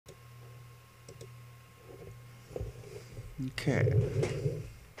Okay.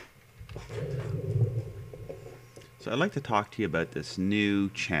 So I'd like to talk to you about this new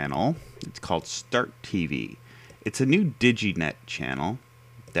channel. It's called Start TV. It's a new diginet channel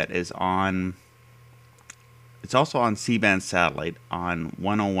that is on, it's also on C Band satellite on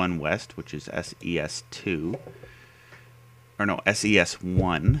 101 West, which is SES2, or no,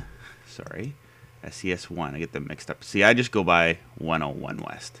 SES1, sorry, SES1, I get them mixed up. See, I just go by 101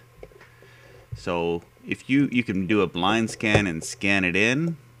 West. So if you can do a blind scan and scan it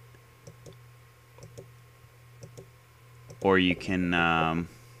in, or you can,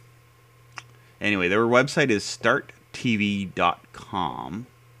 anyway, their website is starttv.com.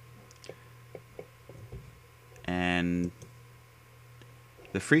 And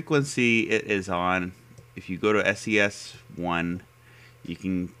the frequency it is on, if you go to SES1, you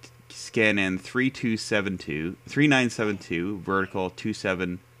can scan in 3972, vertical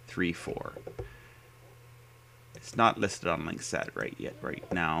 2734. It's not listed on Linksat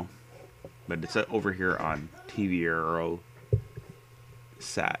right now, but it's over here on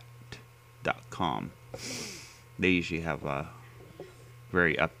TVROsat.com. They usually have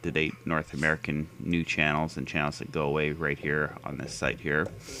very up-to-date North American new channels and channels that go away right here on this site here.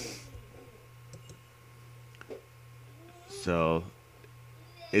 So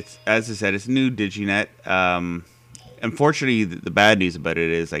it's, as I said, it's new diginet. Unfortunately, the bad news about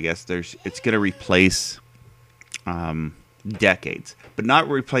it is, I guess it's going to replace Decades, but not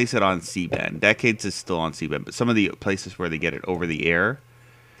replace it on C band. Decades is still on C band, but some of the places where they get it over the air,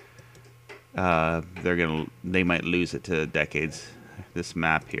 they might lose it to Decades. This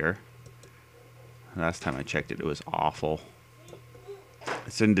map here, last time I checked it, it was awful.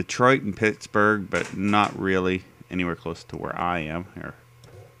 It's in Detroit and Pittsburgh, but not really anywhere close to where I am here.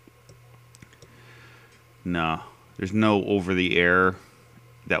 No, there's no over the air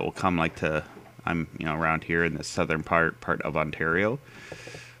that will come like to, I'm around here in the southern part of Ontario.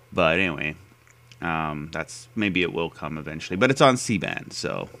 But anyway, that's, maybe it will come eventually, but it's on C band,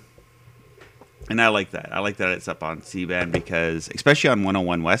 so. And I like that. I like that it's up on C band, because, especially on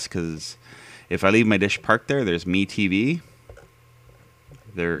 101 West, because if I leave my dish parked there, there's Me TV.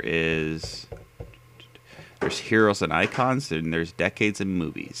 There's Heroes and Icons, and there's Decades and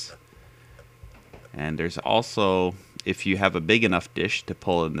Movies. And there's also, if you have a big enough dish to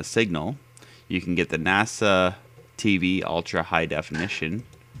pull in the signal, you can get the NASA TV Ultra High Definition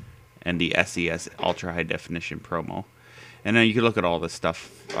and the SES Ultra High Definition promo. And then you can look at all this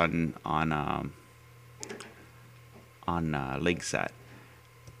stuff on Linksat.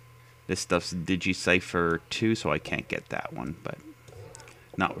 This stuff's DigiCipher 2, so I can't get that one, but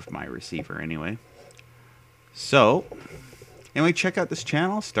not with my receiver anyway. So, anyway, check out this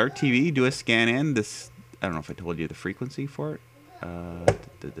channel, Start TV. Do a scan in. This, I don't know if I told you the frequency for it.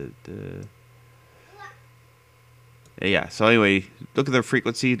 Yeah. So anyway, look at the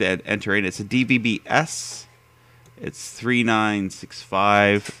frequency to enter in. It's a DVB-S. It's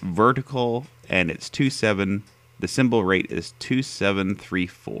 3965 vertical, and it's 27. The symbol rate is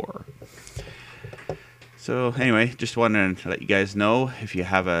 2734. So anyway, just wanted to let you guys know, if you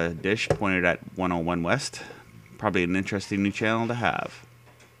have a dish pointed at 101 West, probably an interesting new channel to have.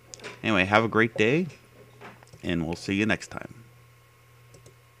 Anyway, have a great day, and we'll see you next time.